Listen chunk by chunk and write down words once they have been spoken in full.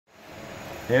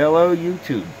Hello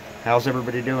YouTube, how's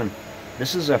everybody doing?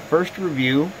 This is a first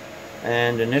review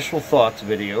and initial thoughts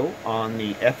video on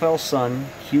the FLSun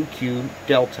QQ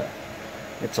Delta.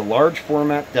 It's a large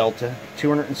format Delta,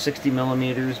 260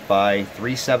 millimeters by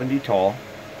 370 tall.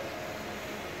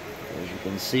 As you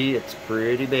can see, it's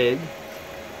pretty big.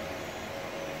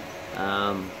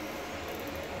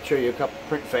 Show you a couple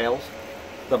print fails.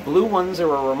 The blue ones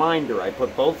are a reminder. I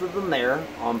put both of them there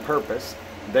on purpose.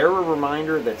 They're a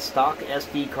reminder that stock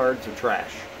SD cards are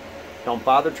trash. Don't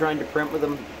bother trying to print with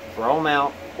them. Throw them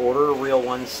out. Order a real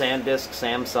one. SanDisk,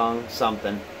 Samsung,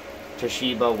 something.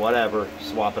 Toshiba, whatever.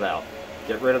 Swap it out.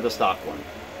 Get rid of the stock one.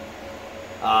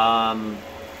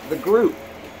 The Groot.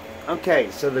 Okay,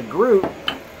 so the Groot,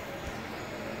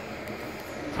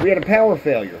 we had a power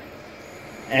failure.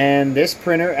 And this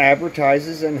printer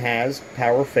advertises and has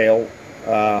power failure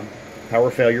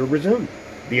resume.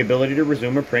 The ability to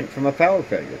resume a print from a power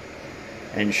failure.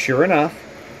 And sure enough,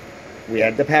 we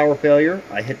had the power failure.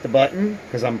 I hit the button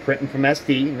because I'm printing from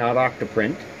SD, not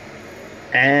Octoprint,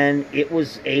 and it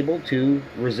was able to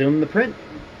resume the print.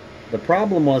 The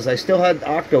problem was I still had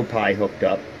Octopi hooked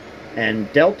up,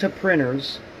 and Delta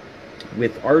printers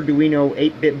with Arduino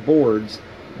 8-bit boards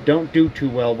don't do too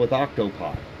well with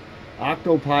Octopi.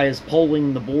 Octopi is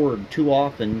polling the board too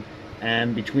often,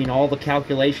 and between all the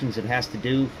calculations it has to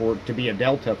do for it to be a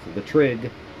Delta for the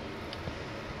trig,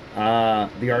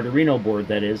 the Arduino board,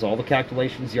 that is, all the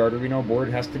calculations the Arduino board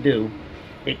has to do,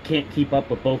 it can't keep up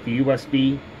with both the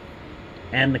USB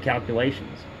and the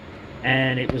calculations.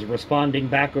 And it was responding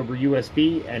back over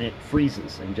USB, and it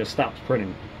freezes and just stops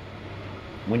printing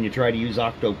when you try to use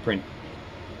Octoprint,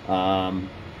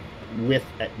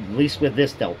 at least with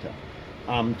this Delta.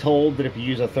 I'm told that if you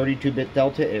use a 32-bit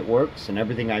Delta, it works, and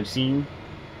everything I've seen,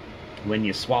 when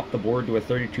you swap the board to a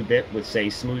 32-bit with, say,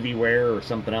 SmoothieWare or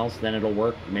something else, then it'll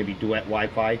work, maybe Duet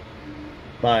Wi-Fi.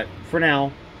 But for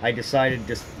now, I decided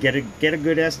just get a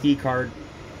good SD card,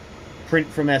 print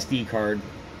from SD card,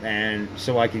 and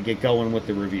so I could get going with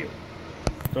the review.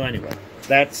 So anyway,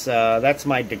 that's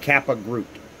my Decappa Groot.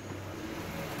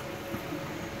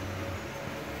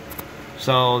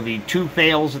 So the two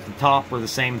fails at the top were the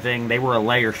same thing. They were a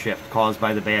layer shift caused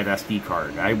by the bad SD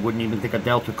card. I wouldn't even think a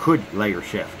Delta could layer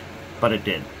shift, but it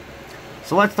did.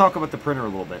 So let's talk about the printer a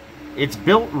little bit. It's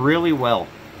built really well.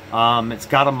 It's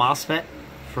got a MOSFET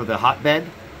for the hotbed,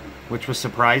 which was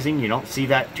surprising. You don't see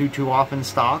that too often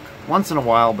stock. Once in a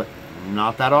while, but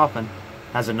not that often.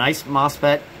 Has a nice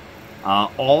MOSFET.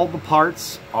 All the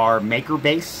parts are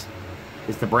MakerBase,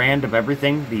 is the brand of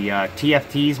everything. The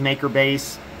TFT is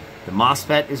MakerBase. The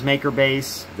MOSFET is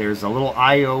MakerBase. There's a little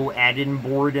I/O add-in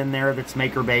board in there that's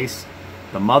MakerBase.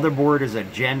 The motherboard is a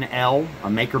Gen L, a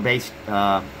MakerBase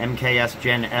MKS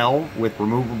Gen L with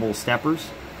removable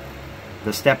steppers.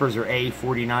 The steppers are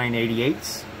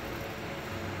A4988s.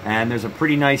 And there's a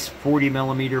pretty nice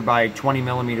 40mm by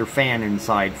 20mm fan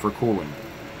inside for cooling.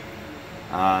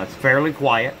 It's fairly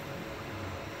quiet.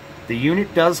 The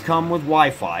unit does come with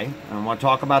Wi-Fi, and I want to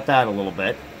talk about that a little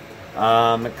bit.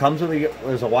 It comes with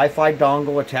there's a Wi-Fi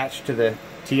dongle attached to the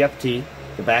TFT,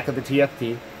 the back of the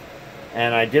TFT,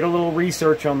 and I did a little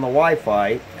research on the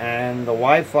Wi-Fi, and the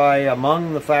Wi-Fi,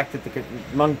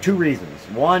 among two reasons.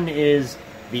 One is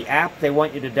the app they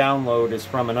want you to download is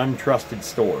from an untrusted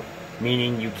store,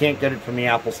 meaning you can't get it from the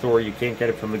Apple Store, you can't get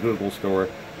it from the Google Store,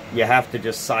 you have to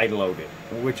just sideload it,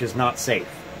 which is not safe.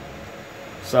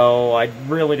 So I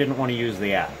really didn't want to use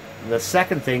the app. The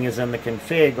second thing is in the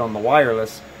config on the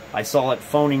wireless, I saw it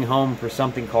phoning home for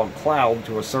something called Cloud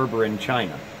to a server in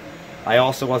China. I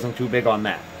also wasn't too big on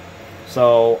that.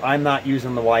 So I'm not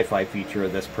using the Wi-Fi feature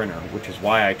of this printer, which is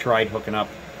why I tried hooking up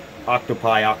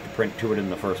Octopi Octoprint to it in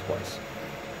the first place.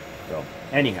 So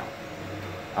anyhow,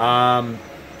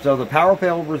 so the power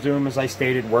fail resume, as I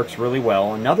stated, works really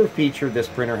well. Another feature this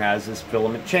printer has is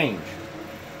Filament Change.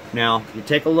 Now, you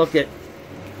take a look at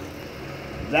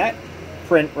that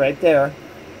print right there.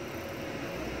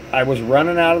 I was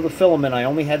running out of the filament. I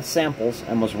only had samples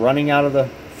and was running out of the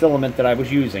filament that I was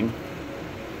using.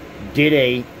 Did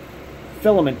a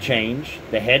filament change.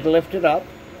 The head lifted up.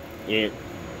 It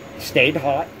stayed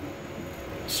hot.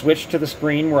 Switched to the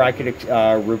screen where I could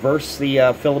reverse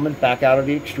the filament back out of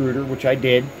the extruder, which I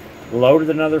did. Loaded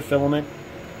another filament.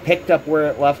 Picked up where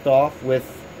it left off with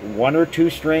 1 or 2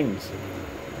 strings.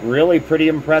 Really pretty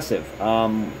impressive.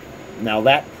 Now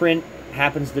that print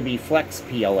happens to be Flex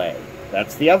PLA.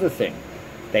 That's the other thing.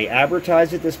 They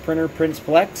advertise that this printer prints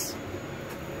Flex.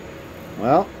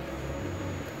 Well,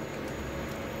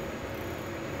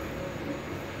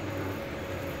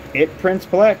 it prints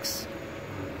Flex.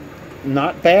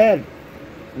 Not bad.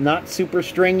 Not super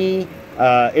stringy.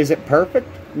 Is it perfect?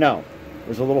 No.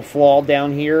 There's a little flaw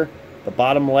down here. The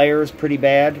bottom layer is pretty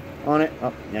bad on it.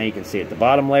 Oh, now you can see it. The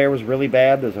bottom layer was really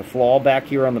bad. There's a flaw back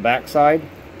here on the back side.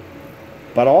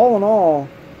 But all in all,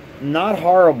 not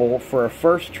horrible for a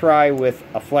first try with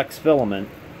a flex filament.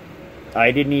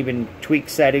 I didn't even tweak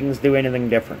settings, do anything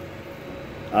different.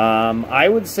 I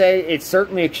would say it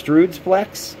certainly extrudes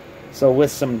flex. So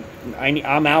with some,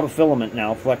 I'm out of filament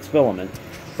now, flex filament.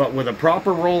 But with a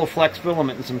proper roll of flex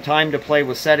filament and some time to play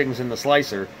with settings in the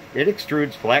slicer, it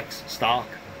extrudes flex stock.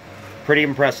 Pretty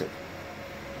impressive.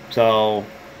 So,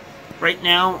 right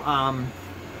now,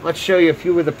 let's show you a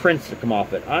few of the prints that come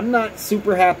off it. I'm not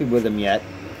super happy with them yet.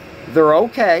 They're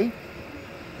okay.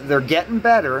 They're getting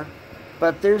better.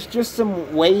 But there's just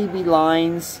some wavy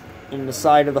lines in the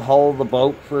side of the hull of the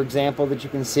boat, for example, that you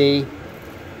can see.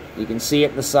 You can see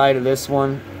it in the side of this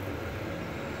one.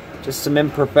 Just some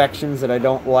imperfections that I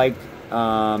don't like,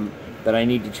 that I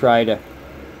need to try to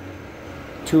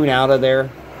tune out of there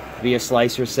via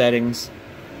slicer settings.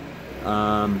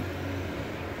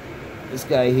 This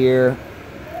guy here,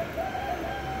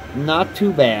 not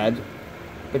too bad,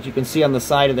 but you can see on the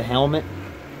side of the helmet,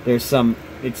 there's some,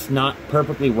 it's not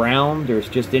perfectly round, there's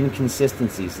just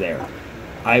inconsistencies there.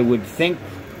 I would think,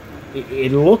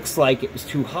 it looks like it was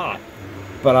too hot,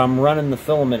 but I'm running the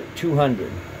filament at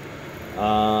 200.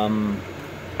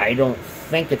 I don't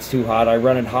think it's too hot. I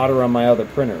run it hotter on my other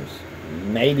printers.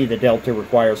 Maybe the Delta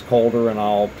requires colder, and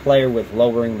I'll play with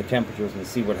lowering the temperatures and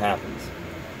see what happens.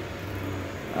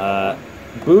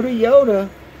 Buddha Yoda,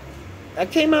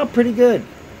 that came out pretty good.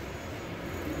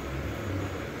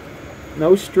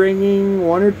 No stringing,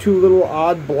 one or two little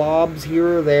odd blobs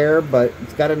here or there, but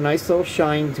it's got a nice little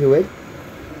shine to it.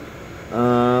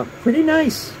 Pretty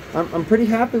nice. I'm pretty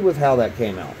happy with how that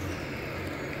came out.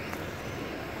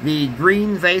 The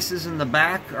green vases in the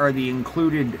back are the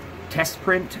included test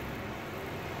print.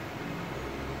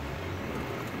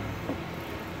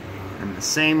 And the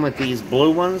same with these blue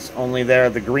ones, only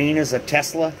there the green is a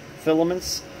Tesla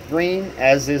Filaments green,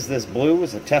 as is this blue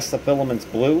is a Tesla Filaments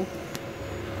blue.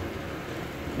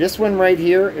 This one right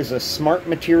here is a Smart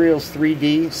Materials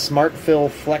 3D Smart Fill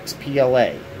Flex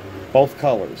PLA. Both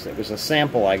colors. It was a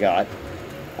sample I got.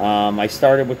 I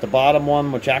started with the bottom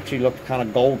one, which actually looked kind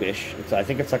of goldish. I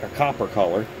think it's like a copper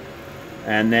color.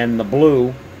 And then the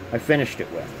blue, I finished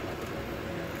it with.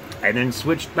 I then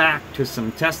switched back to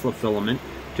some Tesla filament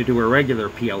to do a regular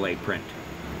PLA print.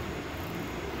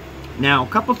 Now, a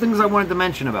couple things I wanted to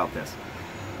mention about this.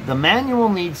 The manual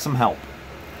needs some help.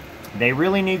 They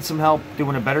really need some help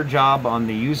doing a better job on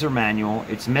the user manual.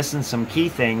 It's missing some key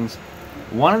things.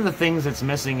 One of the things that's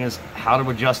missing is how to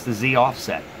adjust the Z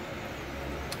offset.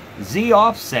 Z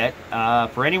offset,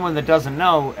 for anyone that doesn't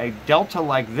know, a Delta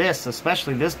like this,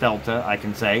 especially this Delta, I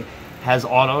can say, has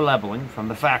auto leveling from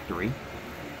the factory.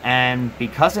 And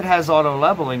because it has auto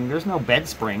leveling, there's no bed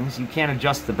springs. You can't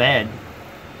adjust the bed.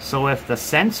 So if the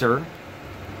sensor,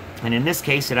 and in this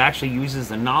case it actually uses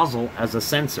the nozzle as a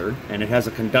sensor, and it has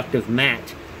a conductive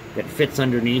mat that fits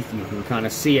underneath. You can kind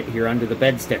of see it here under the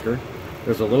bed sticker.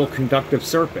 There's a little conductive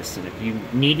surface, and if you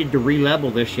needed to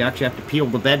re-level this, you actually have to peel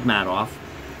the bed mat off,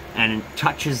 and it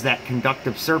touches that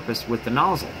conductive surface with the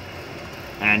nozzle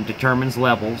and determines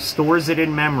level, stores it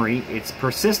in memory. It's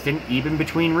persistent even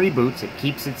between reboots. It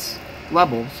keeps its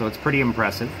level, so it's pretty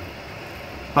impressive.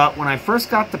 But when I first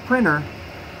got the printer,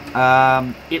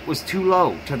 it was too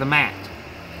low to the mat,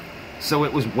 so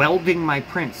it was welding my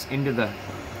prints into the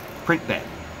print bed.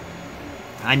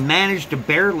 I managed to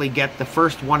barely get the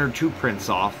first one or two prints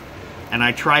off, and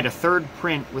I tried a third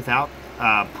print without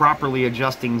properly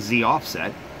adjusting Z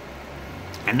offset,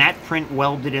 and that print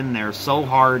welded in there so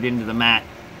hard into the mat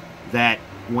that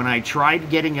when I tried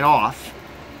getting it off,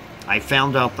 I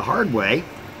found out the hard way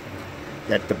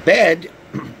that the bed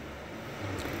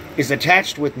is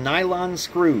attached with nylon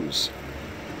screws,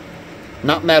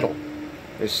 not metal.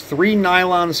 There's 3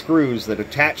 nylon screws that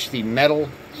attach the metal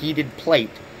heated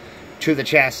plate to the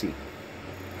chassis.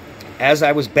 As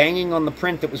I was banging on the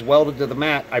print that was welded to the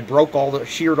mat, I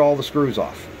sheared all the screws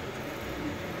off.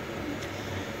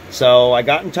 So I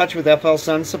got in touch with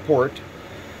FLSun support.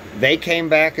 They came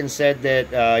back and said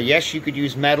that yes, you could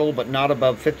use metal, but not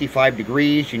above 55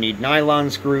 degrees. You need nylon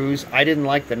screws. I didn't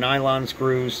like the nylon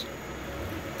screws.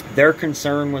 Their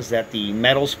concern was that the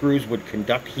metal screws would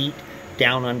conduct heat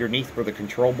down underneath where the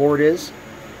control board is.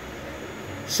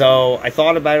 So I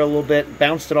thought about it a little bit,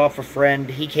 bounced it off a friend.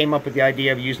 He came up with the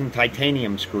idea of using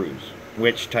titanium screws,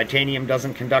 which titanium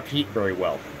doesn't conduct heat very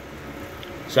well.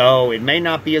 So it may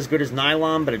not be as good as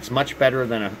nylon, but it's much better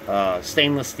than a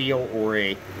stainless steel or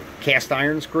a cast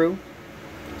iron screw.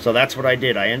 So that's what I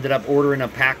did. I ended up ordering a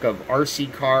pack of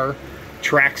RC car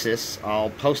Traxxas. I'll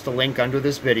post a link under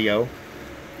this video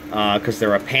because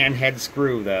they're a pan head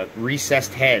screw, the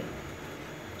recessed head,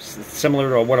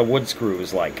 similar to what a wood screw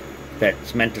is like,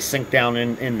 that's meant to sink down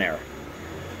in there.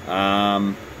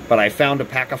 But I found a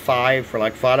pack of 5 for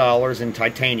like $5 in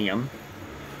titanium,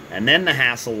 and then the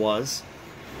hassle was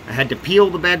I had to peel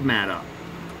the bed mat up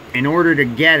in order to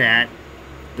get at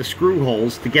the screw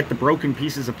holes to get the broken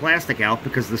pieces of plastic out,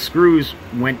 because the screws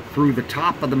went through the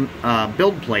top of the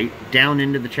build plate down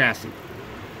into the chassis.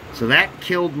 So that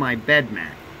killed my bed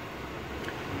mat.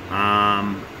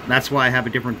 That's why I have a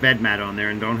different bed mat on there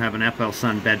and don't have an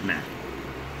FLSun bed mat.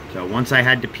 So once I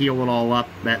had to peel it all up,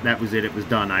 that was it. It was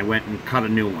done. I went and cut a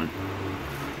new one.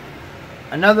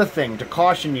 Another thing to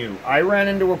caution you, I ran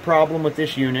into a problem with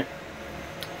this unit.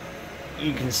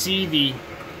 You can see the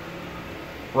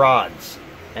rods,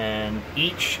 and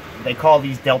they call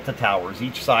these Delta towers.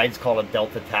 Each side's called a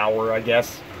Delta tower, I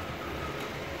guess.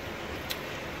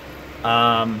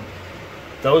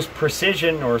 Those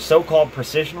precision, or so-called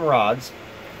precision rods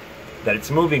that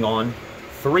it's moving on,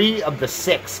 3 of the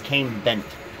 6 came bent.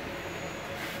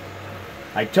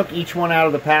 I took each one out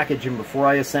of the package, and before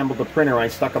I assembled the printer, I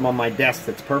stuck them on my desk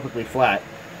that's perfectly flat,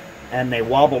 and they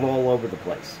wobbled all over the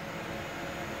place.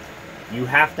 You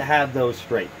have to have those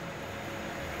straight.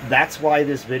 That's why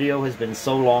this video has been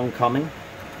so long coming.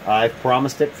 I've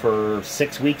promised it for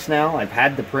 6 weeks now. I've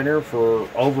had the printer for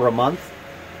over a month,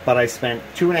 but I spent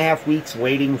 2.5 weeks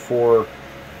waiting for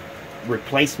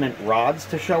replacement rods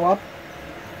to show up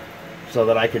so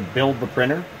that I could build the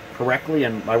printer correctly,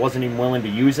 and I wasn't even willing to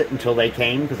use it until they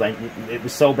came, because it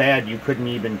was so bad you couldn't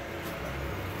even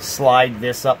slide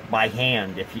this up by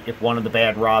hand if one of the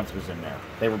bad rods was in there.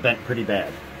 They were bent pretty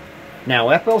bad. Now,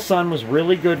 FLSun was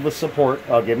really good with support.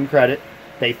 I'll give them credit.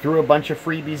 They threw a bunch of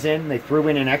freebies in. They threw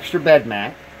in an extra bed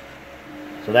mat,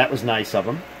 so that was nice of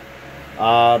them.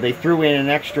 They threw in an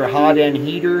extra hot end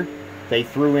heater. They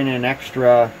threw in an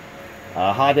extra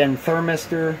hot end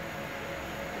thermistor.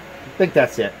 I think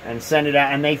that's it. And sent it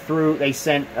out. And they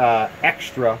sent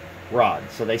extra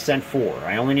rods. So they sent 4.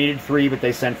 I only needed 3, but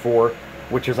they sent 4,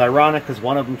 which is ironic because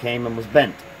one of them came and was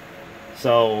bent.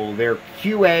 So their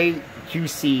QA,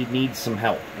 QC needs some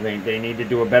help. They need to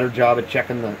do a better job at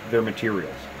checking their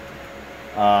materials.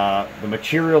 The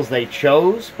materials they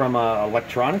chose from an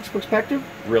electronics perspective,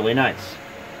 really nice.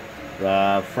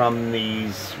 From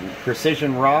these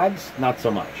precision rods, not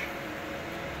so much.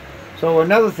 So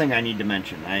another thing I need to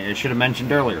mention, I should have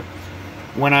mentioned earlier.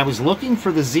 When I was looking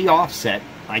for the Z offset,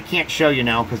 I can't show you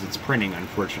now because it's printing,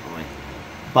 unfortunately.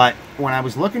 But when I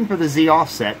was looking for the Z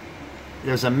offset,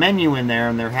 there's a menu in there,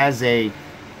 and there has a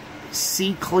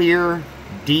C clear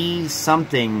D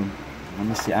something. Let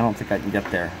me see. I don't think I can get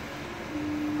there.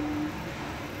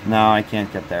 No, I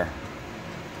can't get there.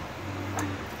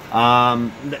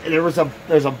 There's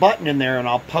a button in there, and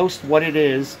I'll post what it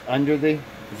is under the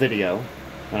video.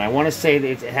 And I want to say that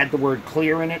it had the word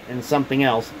clear in it and something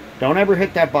else. Don't ever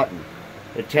hit that button.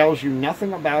 It tells you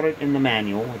nothing about it in the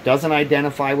manual. It doesn't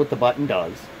identify what the button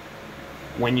does.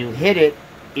 When you hit it,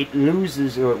 it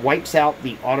loses, or it wipes out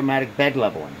the automatic bed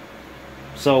leveling.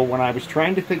 So when I was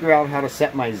trying to figure out how to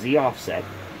set my Z offset,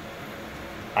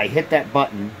 I hit that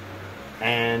button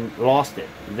and lost it.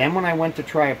 Then when I went to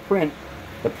try a print,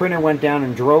 the printer went down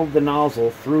and drove the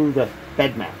nozzle through the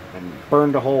bed mat and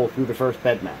burned a hole through the first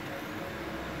bed mat.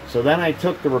 So then I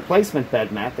took the replacement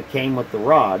bed mat that came with the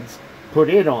rods, put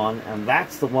it on, and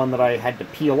that's the one that I had to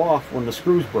peel off when the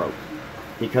screws broke,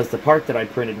 because the part that I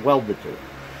printed welded to it.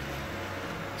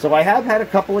 So I have had a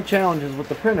couple of challenges with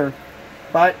the printer,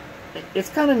 but it's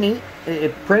kind of neat.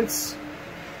 It prints.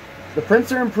 The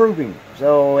prints are improving.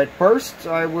 So at first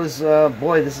I was,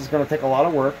 boy, this is going to take a lot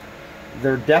of work.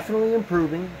 They're definitely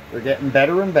improving. They're getting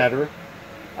better and better.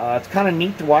 It's kind of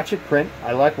neat to watch it print.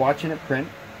 I like watching it print.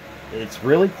 It's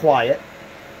really quiet.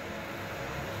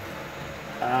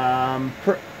 I'm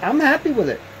happy with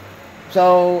it.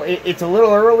 So it's a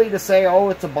little early to say, oh,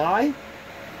 it's a buy.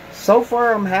 So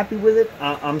far, I'm happy with it.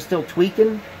 I'm still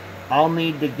tweaking. I'll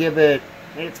need to give it,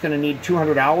 it's going to need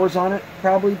 200 hours on it,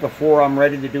 probably, before I'm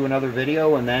ready to do another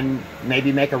video, and then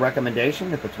maybe make a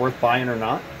recommendation if it's worth buying or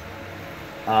not.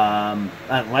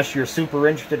 Unless you're super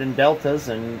interested in Deltas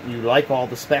and you like all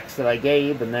the specs that I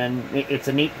gave, and then it's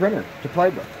a neat printer to play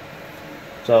with.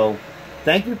 So,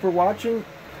 thank you for watching.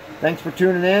 Thanks for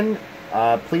tuning in.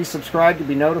 Please subscribe to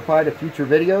be notified of future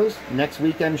videos. Next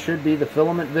weekend should be the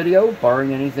filament video,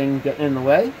 barring anything getting in the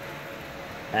way.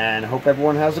 And I hope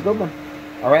everyone has a good one.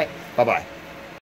 Alright, bye-bye.